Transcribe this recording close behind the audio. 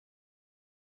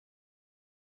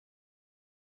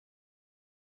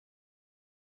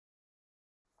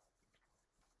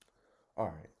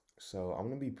Alright, so I'm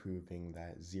going to be proving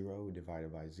that 0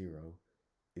 divided by 0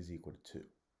 is equal to 2.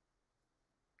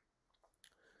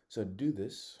 So to do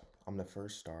this, I'm going to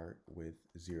first start with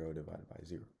 0 divided by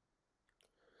 0.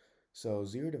 So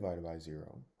 0 divided by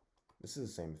 0, this is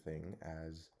the same thing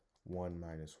as 1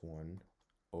 minus 1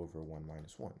 over 1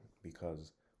 minus 1,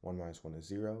 because 1 minus 1 is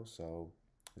 0, so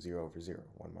 0 over 0,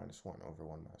 1 minus 1 over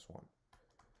 1 minus 1.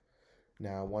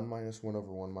 Now 1 minus 1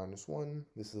 over 1 minus 1,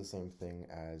 this is the same thing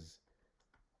as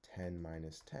 10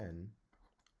 minus 10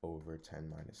 over 10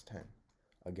 minus 10.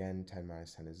 Again, 10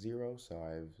 minus 10 is 0, so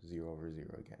I have 0 over 0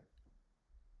 again.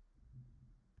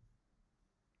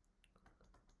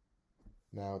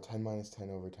 Now 10 minus 10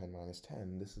 over 10 minus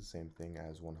 10, this is the same thing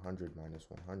as 100 minus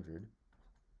 100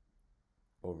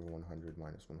 over 100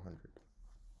 minus 100.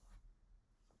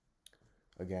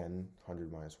 Again, 100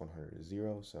 minus 100 is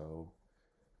 0, so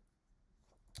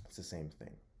it's the same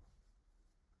thing.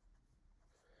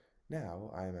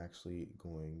 Now I am actually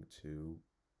going to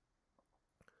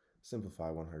simplify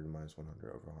 100 minus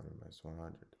 100 over 100 minus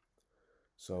 100.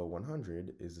 So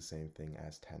 100 is the same thing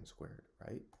as 10 squared,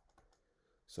 right?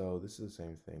 So this is the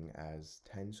same thing as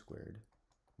 10 squared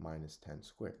minus 10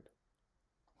 squared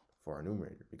for our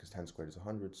numerator, because 10 squared is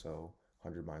 100, so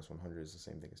 100 minus 100 is the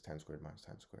same thing as 10 squared minus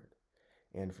 10 squared.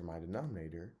 And for my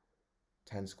denominator,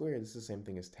 10 squared, this is the same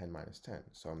thing as 10 minus 10.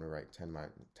 So I'm going to write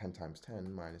 10 times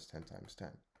 10 minus 10 times 10.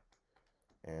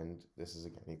 And this is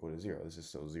again equal to 0. This is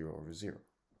still 0 over 0.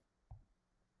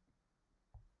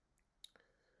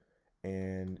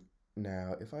 And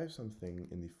now if I have something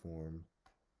in the form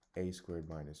a squared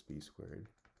minus b squared,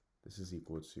 this is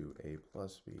equal to a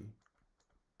plus b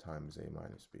times a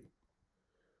minus b.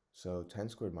 So 10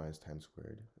 squared minus 10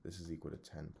 squared, this is equal to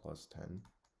 10 plus 10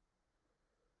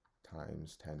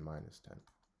 times 10 minus 10.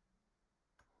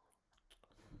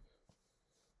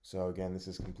 So again, this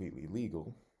is completely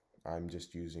legal. I'm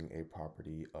just using a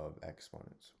property of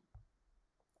exponents.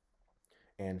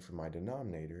 And for my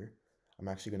denominator, I'm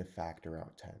actually going to factor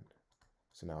out 10.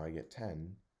 So now I get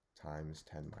 10 times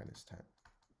 10 minus 10.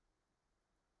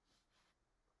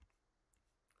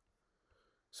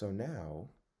 So now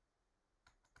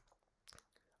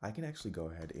I can actually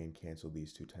go ahead and cancel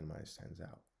these two 10 minus 10s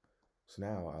out. So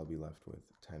now I'll be left with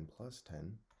 10 plus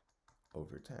 10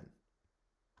 over 10.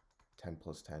 10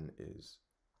 plus 10 is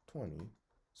 20,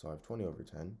 so I have 20 over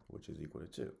 10, which is equal to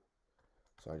 2.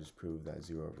 So I just proved that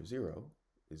 0 over 0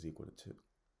 is equal to 2.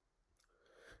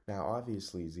 Now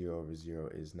obviously 0 over 0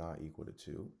 is not equal to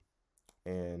 2,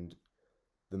 and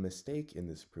the mistake in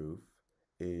this proof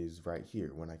is right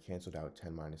here when I canceled out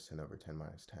 10 minus 10 over 10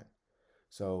 minus 10.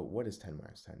 So what is 10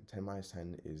 minus 10? 10 minus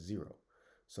 10 is 0.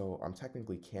 So I'm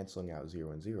technically canceling out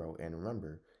 0 and 0, and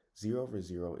remember, 0 over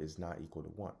 0 is not equal to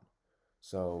 1.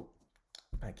 So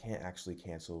I can't actually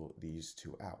cancel these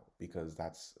two out, because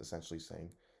that's essentially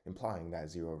implying that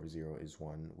 0 over 0 is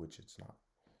 1, which it's not.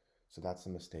 So that's a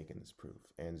mistake in this proof,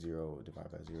 and 0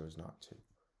 divided by 0 is not 2.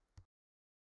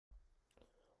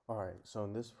 Alright, so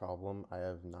in this problem, I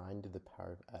have 9 to the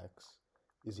power of x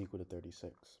is equal to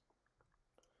 36.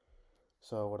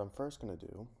 So what I'm first going to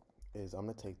do is I'm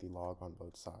going to take the log on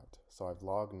both sides. So I've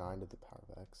log 9 to the power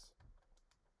of x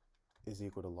is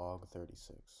equal to log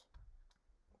 36.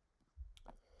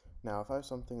 Now if I have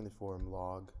something in the form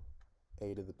log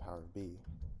a to the power of b,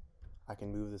 I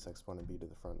can move this exponent b to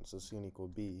the front. So c equal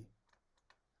b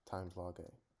times log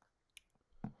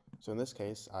a. So in this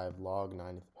case, I have log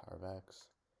 9 to the power of x.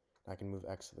 I can move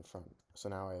x to the front. So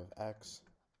now I have x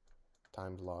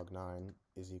times log 9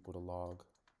 is equal to log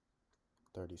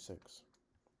 36.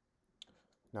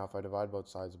 Now if I divide both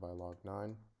sides by log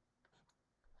 9,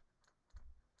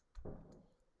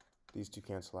 these two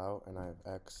cancel out, and I have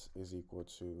x is equal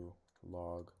to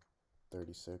log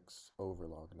 36 over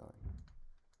log 9.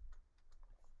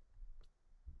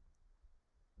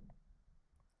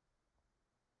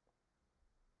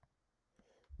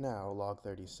 Now log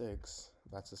 36,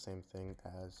 that's the same thing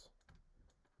as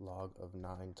log of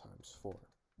 9 times 4.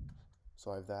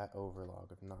 So I have that over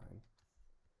log of 9.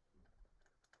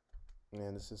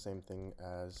 And this is the same thing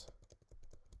as,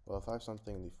 well, if I have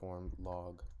something in the form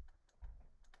log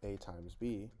a times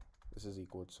b, this is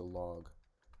equal to log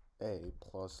a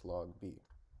plus log b.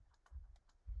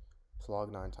 So log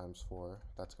 9 times 4,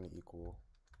 that's going to equal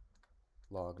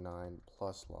log 9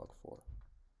 plus log 4.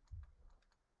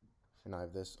 And I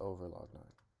have this over log 9.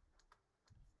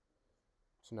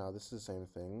 So now this is the same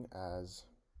thing as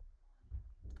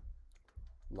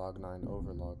log 9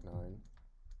 over log 9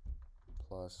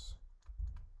 plus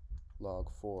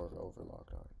log 4 over log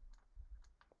 9.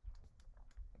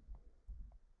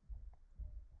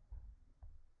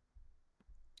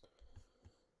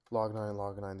 Log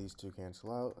 9, these two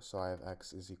cancel out, so I have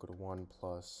x is equal to 1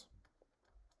 plus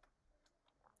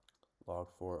log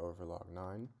 4 over log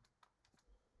 9.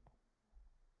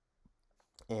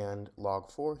 And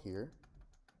log 4 here,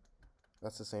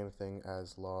 that's the same thing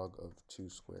as log of 2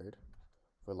 squared.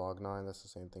 For log 9, that's the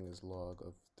same thing as log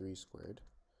of 3 squared.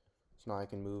 So now I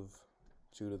can move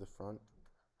 2 to the front.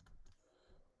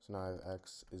 So now I have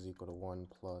x is equal to 1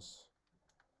 plus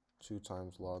 2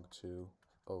 times log 2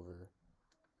 over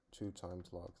 2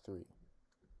 times log 3.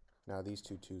 Now these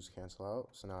two 2's cancel out,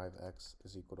 so now I have x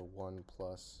is equal to 1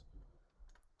 plus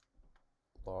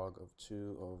log of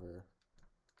 2 over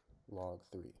log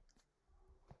 3.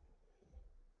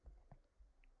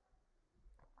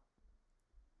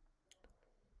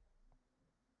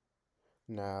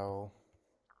 Now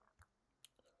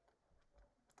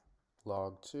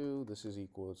log 2, this is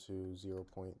equal to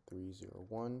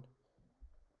 0.301,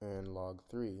 and log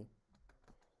 3,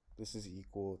 this is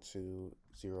equal to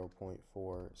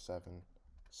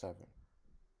 0.477.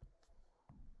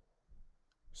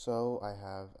 So I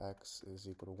have x is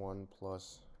equal to 1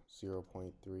 plus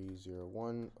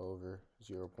 0.301 over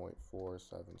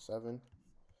 0.477.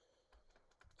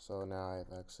 So now I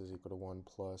have x is equal to 1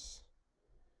 plus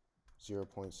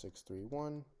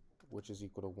 0.631, which is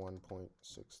equal to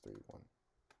 1.631.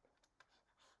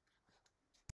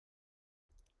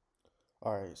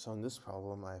 Alright, so in this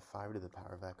problem, I have 5 to the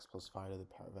power of x plus 5 to the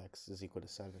power of x is equal to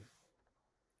 7.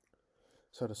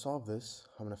 So to solve this,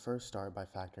 I'm going to first start by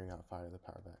factoring out 5 to the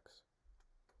power of x.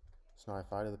 So now I have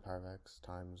 5 to the power of x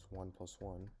times 1 plus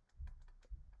 1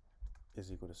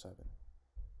 is equal to 7.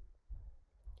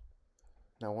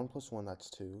 Now 1 plus 1,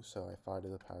 that's 2, so I have 5 to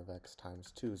the power of x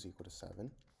times 2 is equal to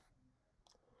 7.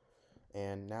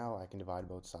 And now I can divide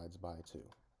both sides by 2.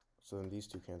 So then these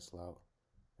two cancel out,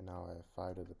 and now I have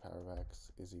 5 to the power of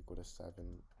x is equal to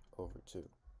 7 over 2.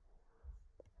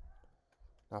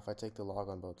 Now if I take the log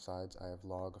on both sides, I have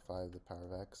log 5 to the power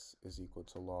of x is equal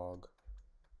to log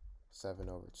 7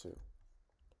 over 2.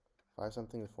 If I have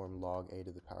something in the form log a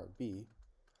to the power of b,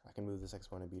 I can move this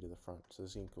exponent b to the front. So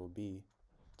this is equal to b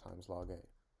times log a.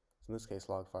 So in this case,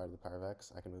 log 5 to the power of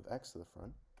x, I can move x to the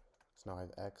front. So now I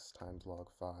have x times log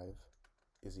 5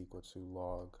 is equal to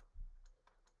log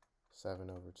 7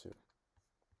 over 2.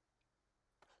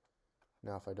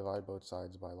 Now if I divide both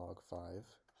sides by log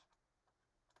 5,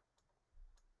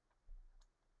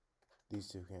 these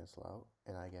two cancel out,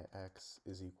 and I get x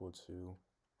is equal to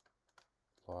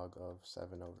log of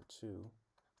 7 over 2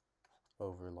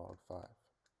 over log 5.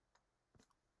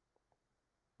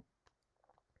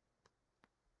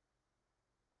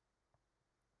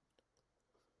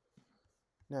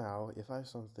 Now, if I have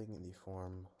something in the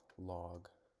form log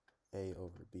a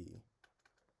over b,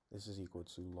 this is equal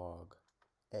to log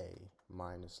a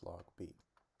minus log b.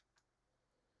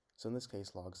 So in this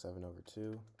case, log 7 over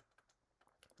 2,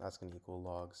 that's going to equal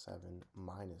log 7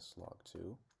 minus log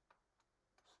 2.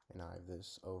 And I have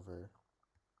this over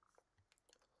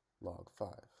log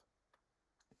 5.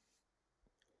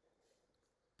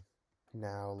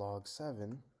 Now log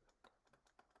 7,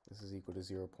 this is equal to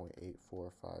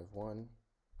 0.8451.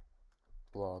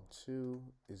 Log 2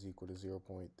 is equal to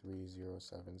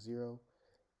 0.3070.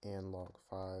 And log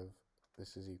 5,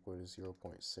 this is equal to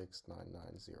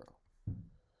 0.6990.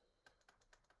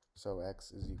 So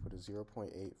x is equal to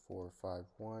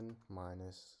 0.8451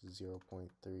 minus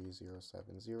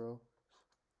 0.3070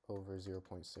 over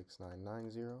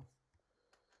 0.6990,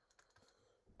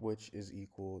 which is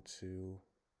equal to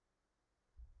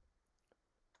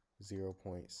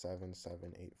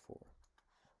 0.7784.